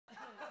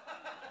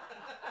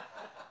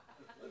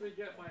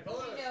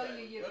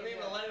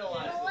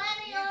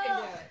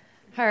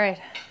All right.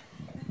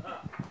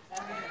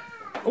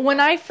 When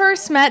I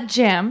first met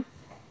Jim,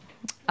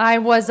 I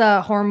was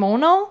a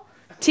hormonal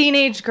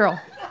teenage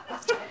girl.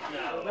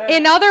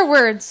 In other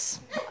words,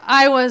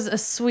 I was a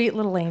sweet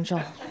little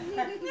angel.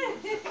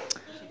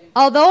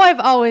 Although I've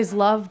always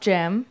loved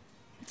Jim,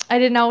 I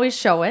didn't always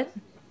show it.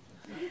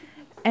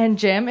 And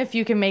Jim, if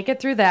you can make it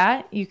through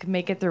that, you can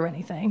make it through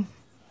anything.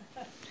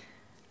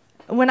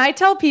 When I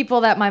tell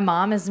people that my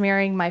mom is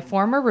marrying my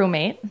former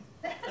roommate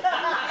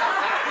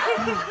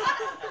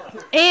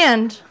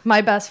and my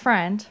best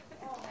friend,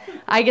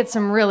 I get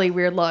some really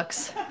weird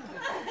looks.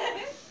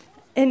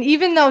 And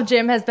even though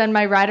Jim has been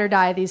my ride or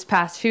die these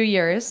past few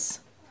years,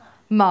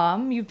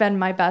 Mom, you've been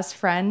my best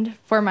friend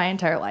for my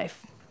entire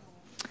life.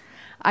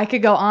 I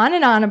could go on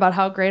and on about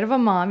how great of a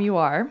mom you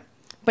are,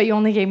 but you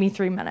only gave me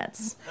 3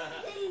 minutes.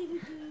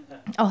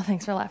 Oh,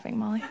 thanks for laughing,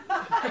 Molly.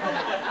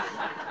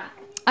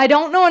 I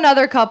don't know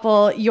another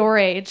couple your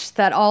age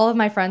that all of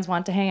my friends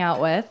want to hang out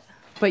with,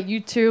 but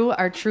you two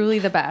are truly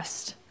the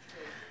best.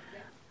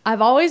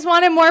 I've always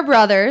wanted more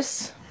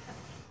brothers.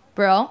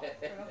 Bro.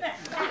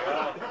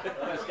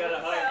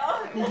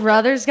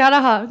 Brothers got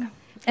a hug.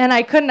 And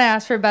I couldn't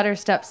ask for better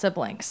step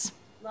siblings.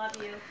 Love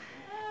you.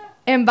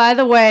 And by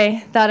the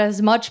way, that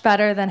is much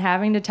better than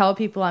having to tell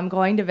people I'm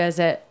going to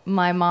visit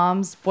my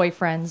mom's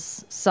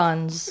boyfriend's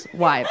son's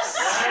wives.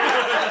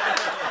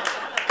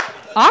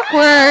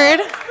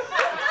 Awkward.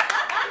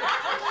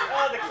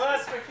 Oh, the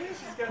classification's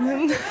got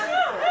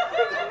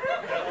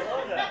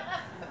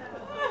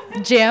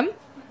that. Jim,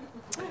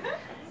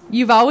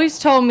 you've always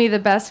told me the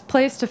best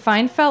place to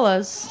find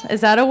fellas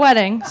is at a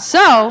wedding.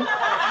 So,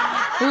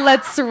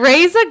 let's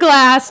raise a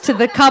glass to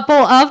the couple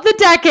of the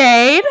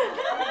decade.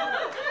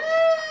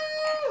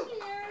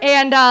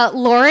 And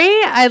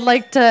Lori, I'd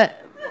like to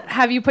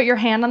have you put your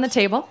hand on the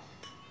table.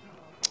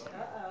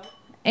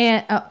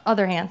 And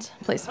other hand,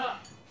 please.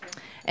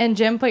 And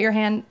Jim, put your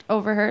hand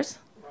over hers.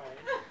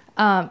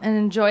 And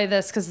enjoy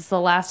this because it's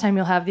the last time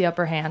you'll have the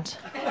upper hand.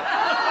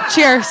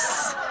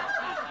 Cheers.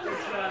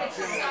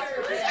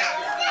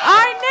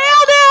 I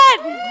nailed it!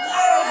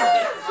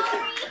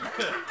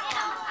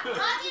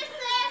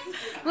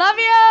 Love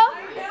you.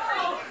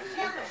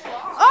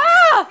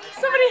 Oh,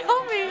 somebody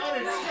help me.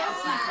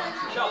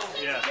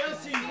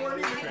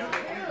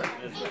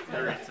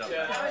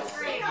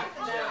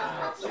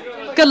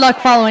 Good luck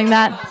following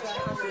that.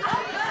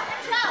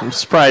 I'm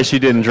surprised she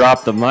didn't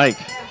drop the mic.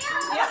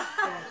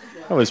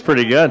 That was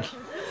pretty good.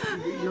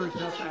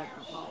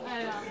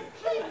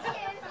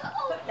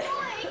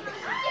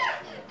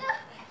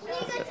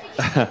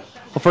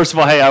 Well, first of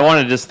all, hey, I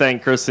want to just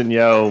thank Chris and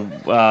Yo.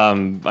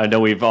 I know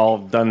we've all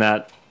done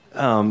that,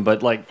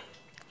 but like,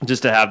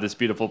 just to have this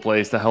beautiful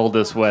place to hold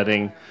this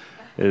wedding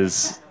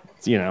is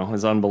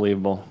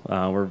unbelievable.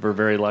 We're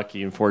very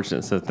lucky and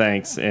fortunate, so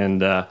thanks.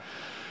 And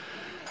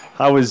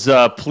I was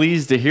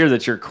pleased to hear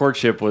that your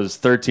courtship was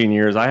 13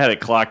 years. I had it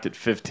clocked at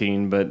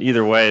 15, but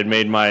either way, it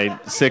made my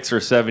 6 or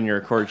 7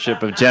 year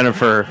courtship of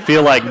Jennifer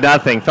feel like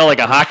nothing. Felt like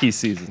a hockey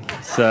season.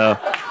 So,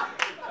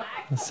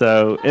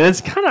 and it's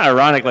kind of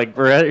ironic. Like,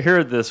 we're here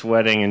at this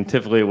wedding, and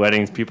typically at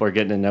weddings, people are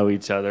getting to know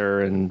each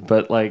other.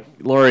 But like,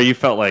 Laura, you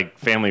felt like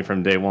family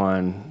from day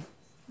one,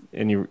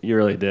 and you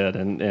really did,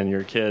 and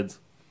your kids.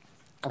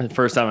 The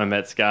first time I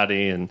met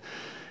Scotty and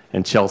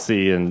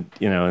Chelsea, and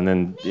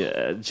then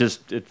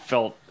it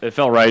felt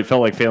right. It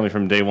felt like family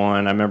from day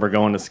one. I remember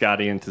going to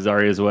Scotty and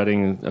Tazaria's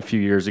wedding a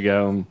few years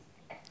ago,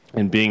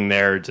 and being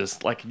there.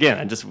 Just like,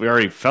 again, we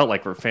already felt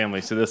like we're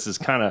family. So this is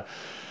kind of.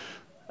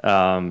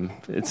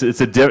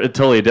 It's a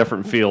totally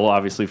different feel,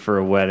 obviously, for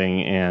a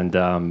wedding, and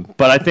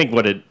but I think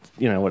what it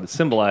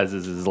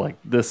symbolizes is like,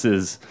 this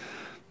is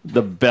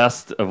the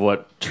best of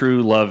what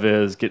true love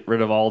is. Get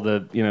rid of all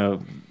the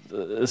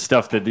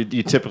stuff that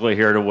you typically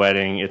hear at a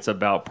wedding. It's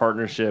about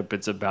partnership.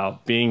 It's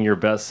about being your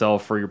best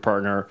self for your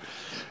partner.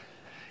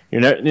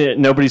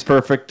 Nobody's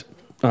perfect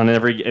on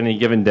any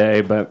given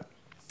day, but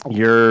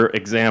your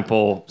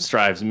example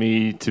strives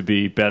me to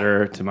be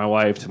better to my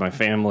wife, to my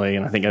family,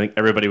 and I think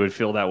everybody would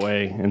feel that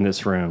way in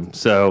this room.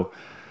 So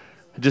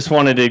I just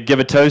wanted to give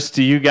a toast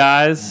to you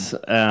guys,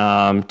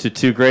 to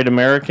 2 great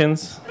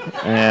Americans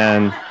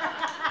and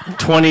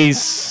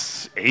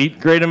 28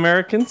 great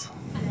Americans.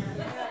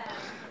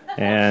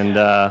 And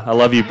I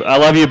love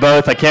you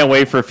both. I can't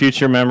wait for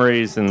future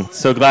memories, and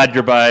so glad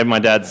you're by my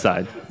dad's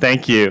side.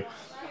 Thank you.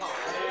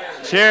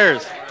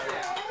 Cheers.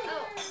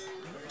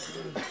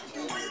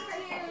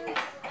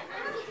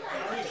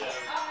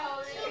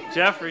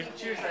 Jeffrey.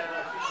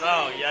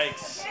 Oh,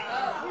 yikes.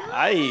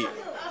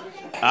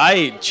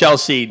 I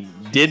Chelsea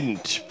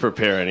didn't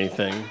prepare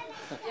anything.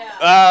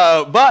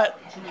 But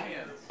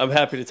I'm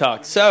happy to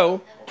talk.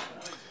 So,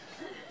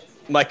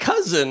 my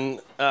cousin,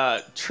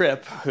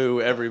 Trip,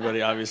 who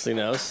everybody obviously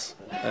knows,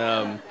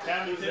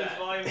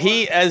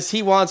 he, as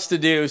he wants to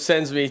do,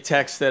 sends me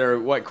texts that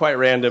are quite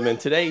random. And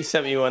today he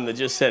sent me one that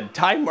just said,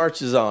 "Time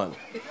marches on."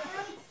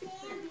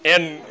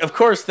 And of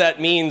course,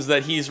 that means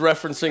that he's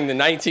referencing the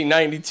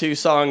 1992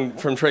 song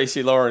from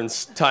Tracy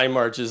Lawrence, "Time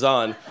Marches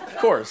On." Of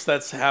course,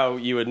 that's how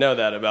you would know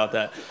that about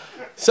that.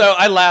 So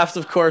I laughed,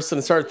 of course,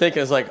 and started thinking,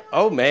 I was like,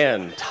 oh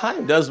man,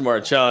 time does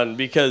march on,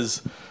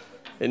 because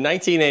in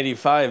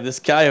 1985, this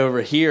guy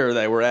over here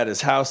that we're at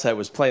his house that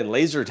was playing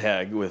laser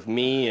tag with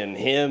me and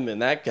him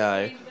and that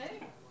guy.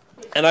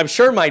 And I'm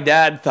sure my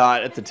dad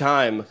thought at the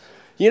time,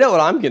 you know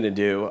what I'm going to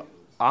do?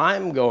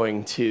 I'm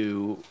going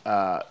to,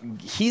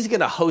 he's going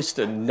to host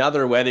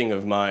another wedding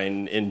of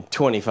mine in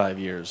 25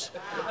 years.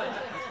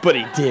 But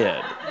he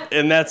did.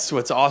 And that's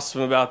what's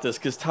awesome about this,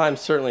 because time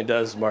certainly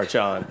does march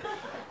on.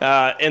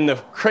 And the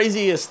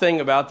craziest thing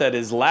about that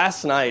is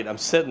last night I'm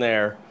sitting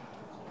there,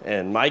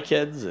 and my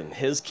kids and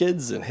his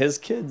kids and his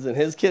kids and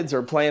his kids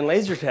are playing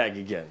laser tag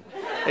again.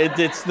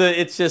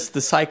 It's just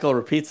the cycle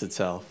repeats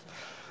itself.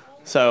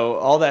 So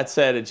all that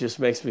said, it just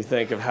makes me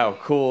think of how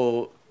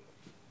cool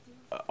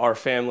our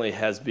family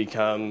has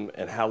become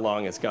and how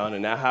long it's gone,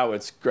 and now how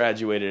it's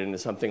graduated into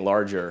something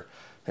larger.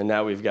 And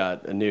now we've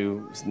got a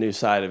new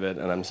side of it,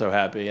 and I'm so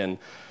happy. And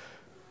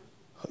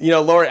you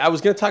know, Lori, I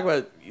was going to talk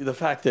about the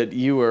fact that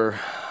you were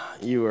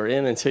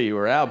in until you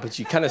were out, but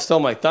you kind of stole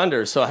my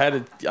thunder, so I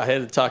had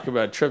to talk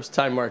about Tripp's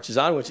 "Time Marches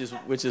On,"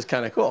 which is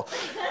kind of cool.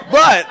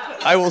 But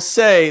I will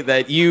say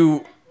that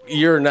you're in.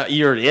 You're not.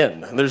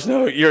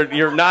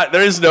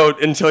 There is no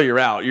until you're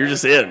out. You're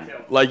just in.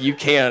 Like you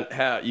can't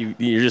have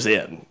you're just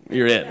in.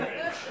 You're in,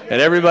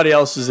 and everybody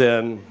else is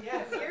in,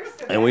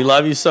 and we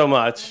love you so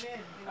much.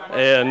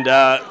 And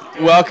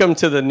welcome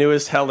to the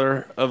newest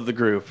Heller of the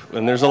group,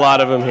 and there's a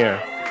lot of them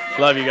here.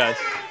 Love you guys.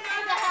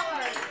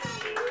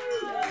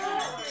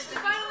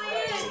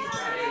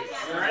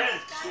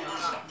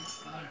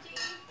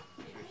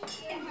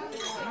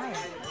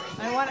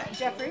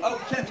 Jeffrey? Oh,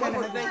 one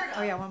more thing.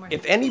 Oh, yeah, one more.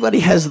 If anybody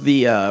has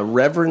the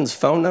Reverend's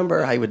phone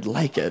number, I would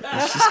like it.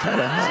 It's just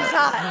kind of hot. She's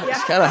hot. Yeah.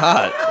 It's kind of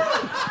hot.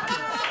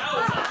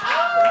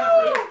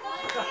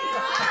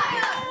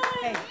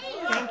 Hey,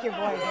 thank your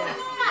boy here.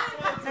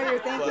 No, you're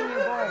thanking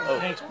your boy. Oh.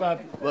 Thanks,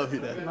 Bob. Love you,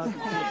 Dad.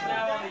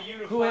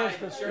 Who has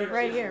the street?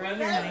 Right here,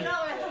 honey.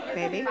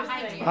 Baby.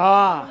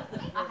 Ah.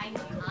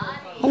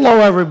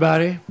 Hello,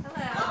 everybody.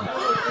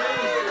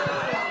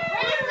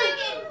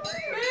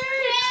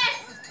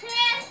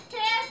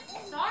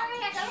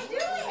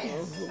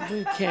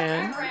 We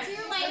can.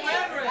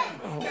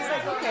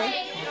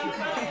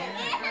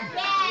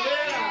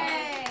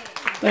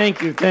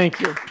 Thank you.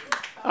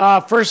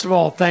 First of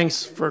all,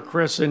 thanks for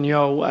Chris and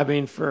Yo. I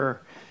mean,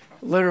 for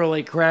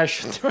literally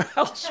crashing their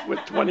house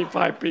with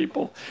 25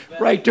 people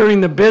right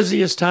during the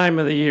busiest time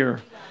of the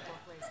year.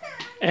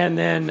 And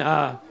then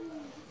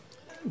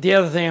the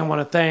other thing I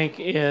want to thank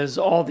is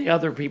all the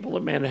other people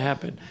that made it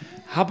happen.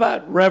 How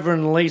about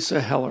Reverend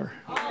Lisa Heller?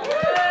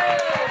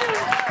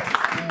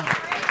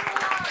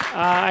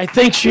 I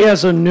think she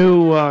has a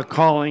new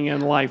calling in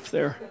life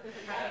there.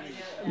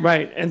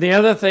 Right. And the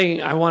other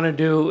thing I want to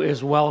do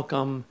is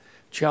welcome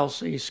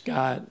Chelsea,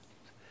 Scott,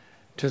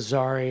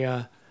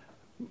 Tazaria,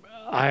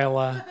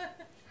 Isla,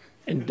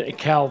 and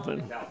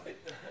Calvin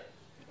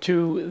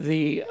to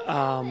the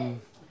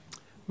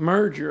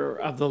merger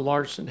of the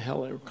Larson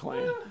Heller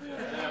clan.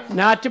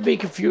 Not to be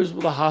confused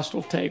with a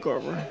hostile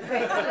takeover.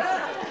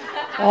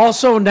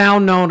 Also now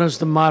known as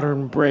the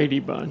modern Brady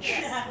Bunch.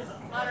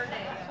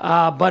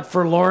 But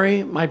for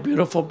Lori, my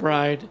beautiful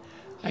bride,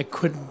 I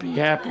couldn't be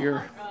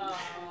happier.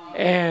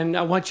 And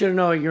I want you to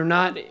know you're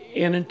not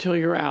in until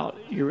you're out.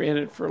 You're in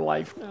it for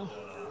life now.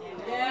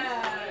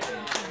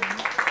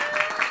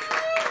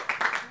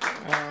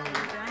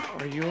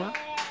 Are you up?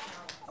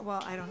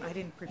 Well, I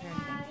didn't prepare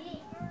anything.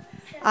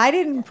 I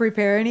didn't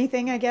prepare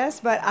anything, I guess,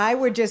 but I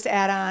would just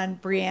add on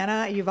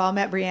Brianna. You've all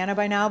met Brianna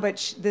by now,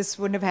 but this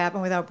wouldn't have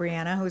happened without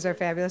Brianna, who's our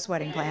fabulous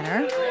wedding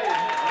planner.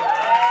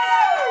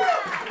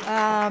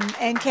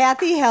 And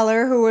Kathy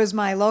Heller, who was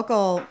my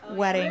local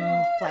wedding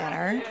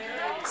planner.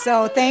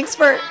 So thank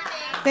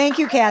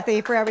you,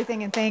 Kathy, for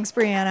everything, and thanks,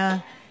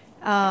 Brianna.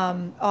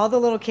 All the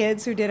little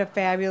kids who did a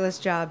fabulous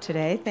job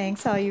today.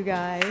 Thanks, all you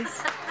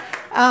guys.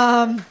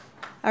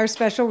 Our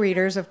special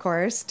readers, of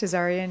course,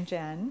 Tazaria and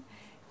Jen.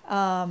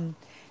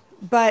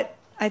 But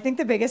I think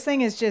the biggest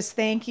thing is just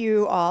thank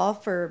you all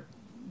for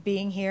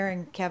being here,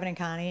 and Kevin and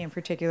Connie in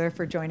particular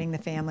for joining the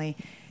family.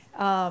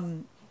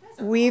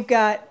 We've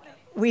got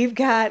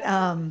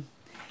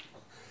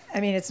I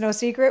mean, it's no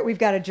secret, we've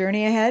got a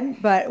journey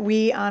ahead, but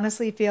we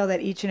honestly feel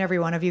that each and every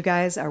one of you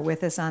guys are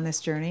with us on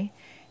this journey.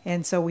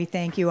 And so we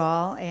thank you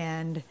all,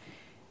 and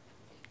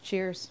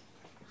cheers.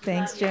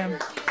 Thanks, Jim.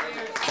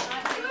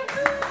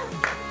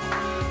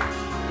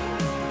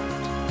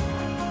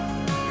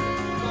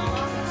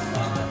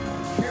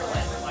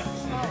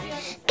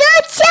 Go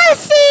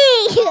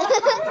Chelsea!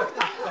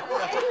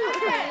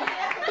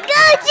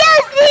 Go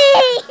Chelsea!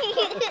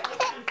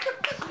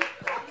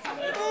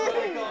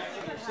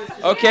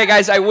 Okay,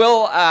 guys, I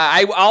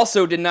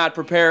also did not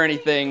prepare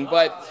anything,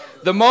 but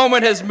the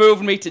moment has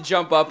moved me to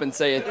jump up and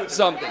say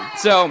something.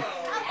 So,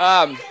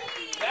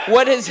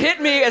 what has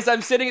hit me as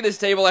I'm sitting at this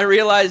table, I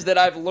realize that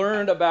I've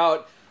learned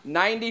about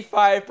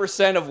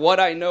 95% of what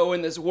I know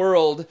in this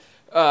world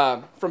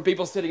from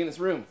people sitting in this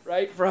room,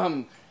 right?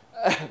 From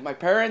my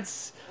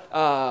parents,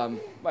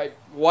 my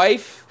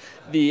wife,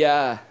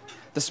 the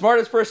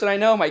smartest person I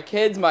know, my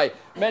kids, my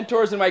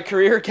mentors in my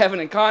career, Kevin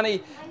and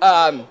Connie,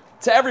 to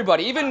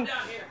everybody. Even,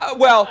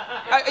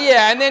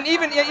 yeah, and then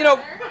even,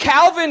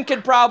 Calvin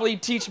could probably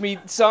teach me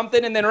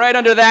something, and then right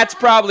under that's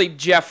probably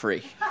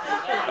Jeffrey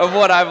of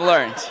what I've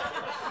learned.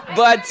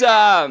 But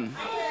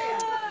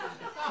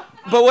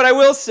what I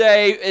will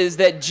say is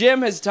that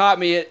Jim has taught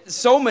me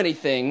so many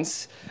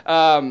things,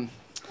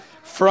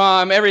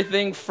 from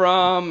everything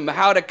from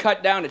how to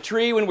cut down a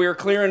tree when we were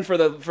clearing for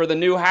the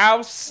new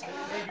house,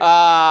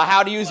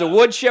 how to use a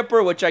wood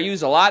chipper, which I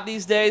use a lot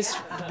these days,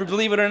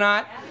 believe it or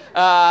not,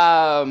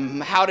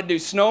 how to do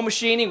snow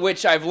machining,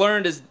 which I've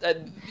learned is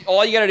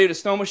all you got to do to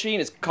snow machine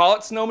is call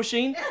it snow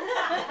machine.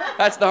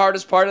 That's the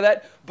hardest part of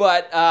that.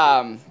 But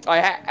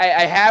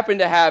I happen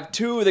to have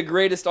two of the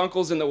greatest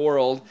uncles in the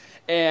world,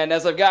 and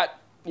as I've got,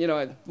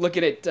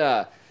 looking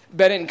at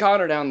Bennett and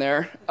Connor down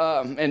there,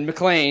 and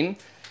McLean,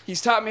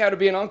 he's taught me how to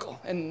be an uncle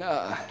and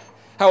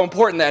how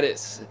important that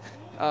is.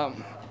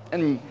 And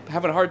I'm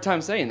having a hard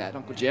time saying that,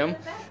 Uncle Jim.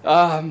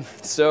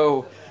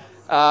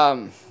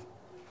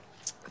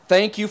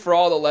 Thank you for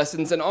all the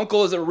lessons. And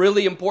uncle is a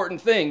really important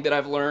thing that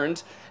I've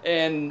learned.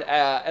 And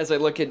as I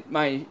look at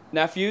my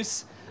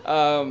nephews,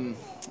 I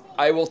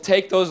will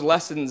take those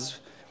lessons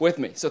with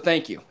me. So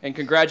thank you and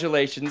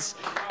congratulations.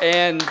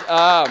 And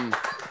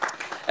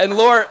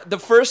Laura, the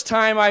first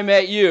time I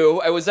met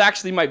you, it was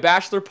actually my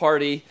bachelor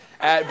party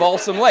at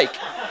Balsam Lake.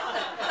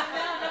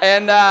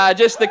 And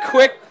just the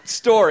quick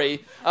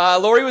story,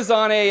 Lori was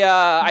on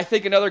I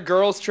think another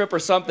girls trip or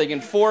something,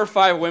 and 4 or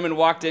 5 women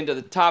walked into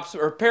the Tops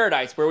or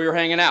Paradise where we were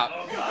hanging out.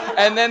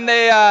 And then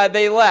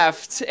they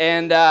left,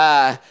 and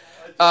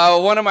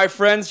one of my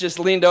friends just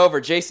leaned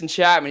over, Jason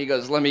Chapman, he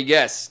goes, "Let me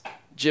guess,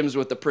 Jim's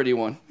with the pretty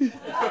one." And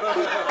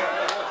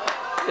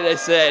I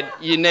said,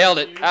 "You nailed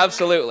it,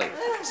 absolutely."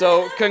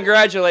 So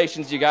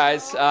congratulations, you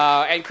guys.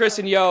 And Chris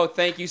and Yo,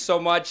 thank you so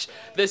much.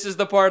 This is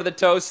the part of the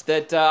toast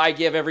that I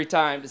give every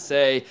time to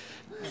say,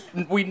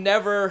 we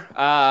never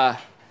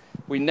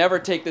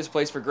take this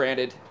place for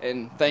granted,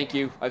 and thank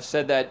you. I've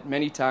said that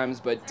many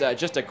times, but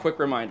just a quick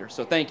reminder.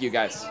 So thank you,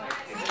 guys.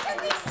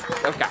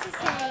 Okay.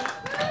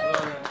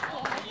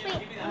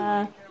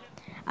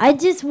 I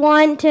just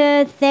want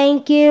to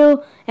thank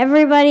you,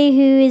 everybody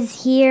who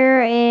is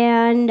here,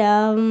 and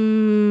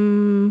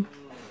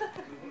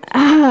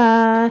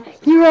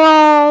you're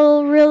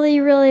all really,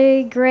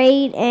 really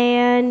great,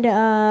 and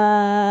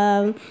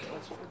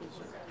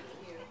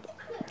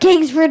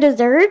cakes for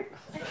dessert.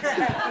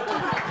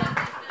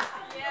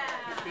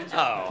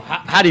 Oh,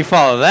 how do you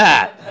follow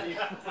that?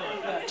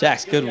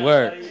 Jax, good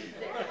work.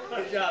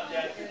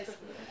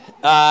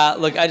 Look,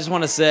 I just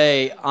want to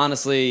say,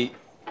 honestly,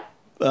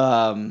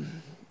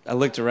 I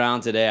looked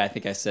around today. I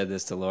think I said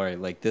this to Lori.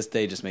 Like, this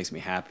day just makes me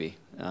happy.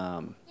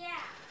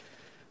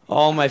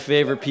 All my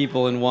favorite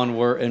people in one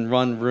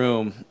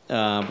room.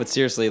 But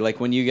seriously, like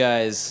when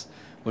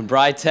Bri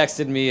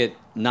texted me at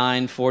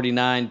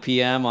 9:49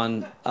 p.m.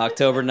 on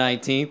October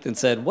 19th and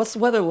said, "What's the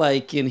weather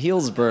like in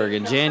Healdsburg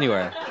in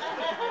January?"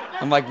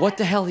 I'm like, "What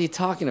the hell are you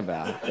talking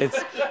about?"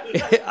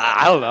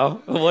 I don't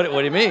know. What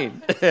do you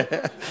mean?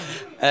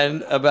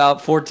 And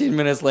about 14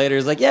 minutes later,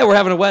 he's like, "Yeah, we're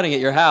having a wedding at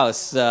your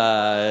house. Is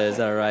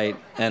that right?"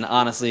 And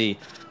honestly,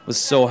 was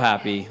so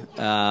happy.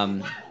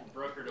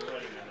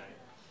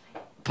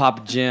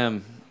 Papa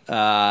Jim,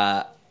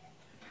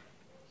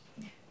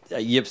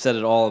 Yip said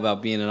it all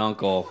about being an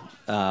uncle.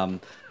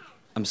 I'm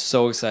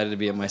so excited to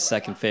be at my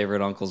second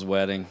favorite uncle's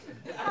wedding.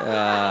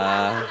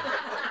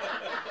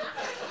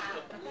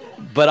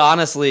 But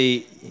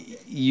honestly,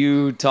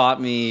 you taught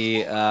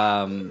me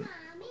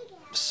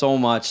so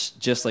much,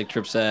 just like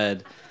Tripp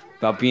said,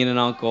 about being an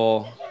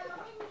uncle.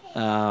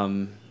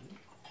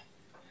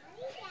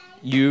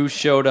 You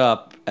showed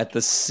up at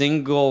the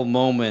single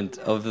moment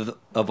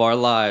of our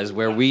lives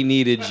where we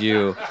needed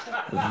you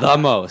the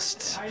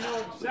most.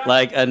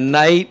 Like a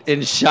knight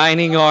in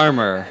shining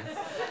armor.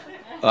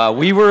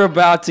 We were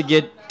about to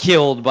get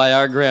killed by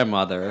our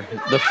grandmother,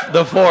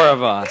 the 4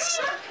 of us.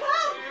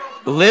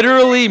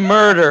 Literally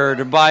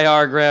murdered by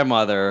our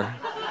grandmother.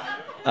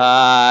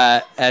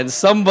 And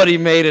somebody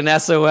made an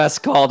SOS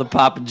call to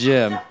Papa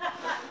Jim.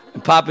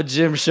 And Papa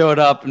Jim showed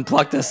up and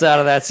plucked us out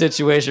of that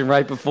situation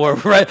right before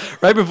we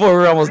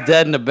were almost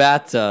dead in the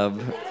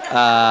bathtub.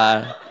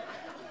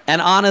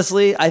 And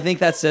honestly, I think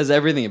that says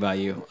everything about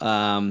you.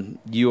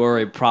 You are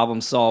a problem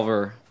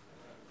solver.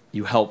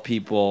 You help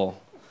people.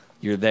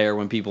 You're there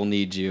when people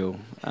need you.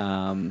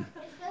 And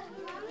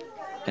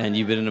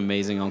you've been an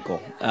amazing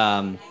uncle.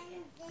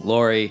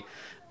 Lori,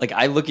 like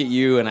I look at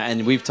you,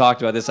 and we've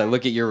talked about this, I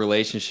look at your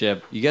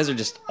relationship. You guys are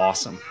just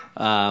awesome.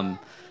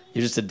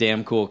 You're just a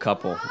damn cool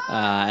couple.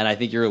 And I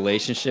think your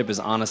relationship is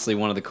honestly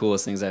one of the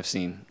coolest things I've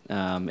seen.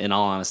 In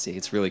all honesty,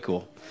 it's really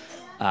cool.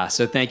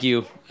 So thank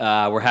you.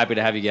 We're happy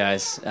to have you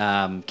guys.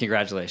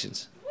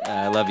 Congratulations.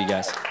 I love you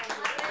guys.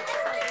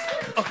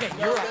 Okay,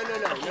 you're up.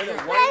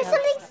 I have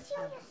something.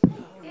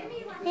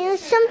 it was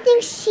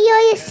something she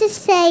used to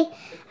say.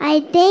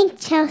 I thank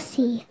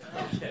Chelsea.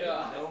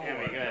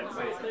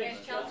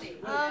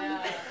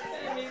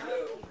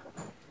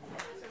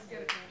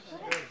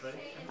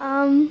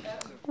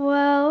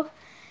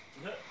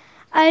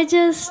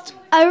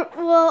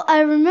 Well,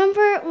 I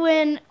remember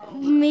when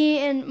me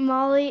and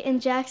Molly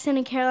and Jackson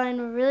and Caroline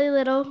were really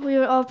little, we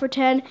would all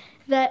pretend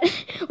that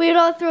we would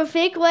all throw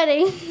fake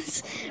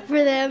weddings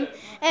for them.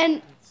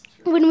 And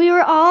when we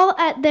were all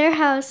at their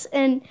house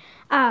and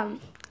I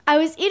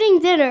was eating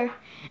dinner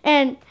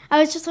and I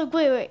was just like,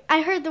 wait,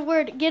 I heard the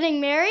word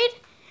getting married.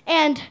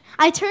 And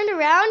I turned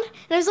around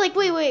and I was like,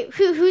 wait,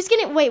 who's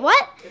getting, wait,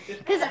 what?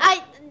 Because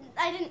I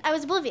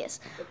was oblivious.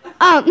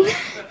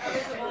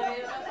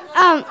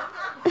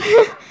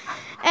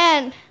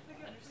 And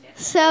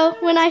so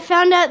when I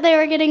found out they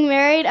were getting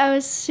married, I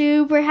was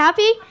super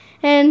happy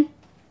and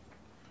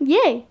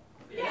yay.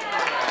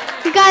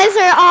 You guys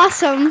are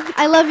awesome.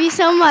 I love you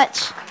so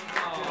much.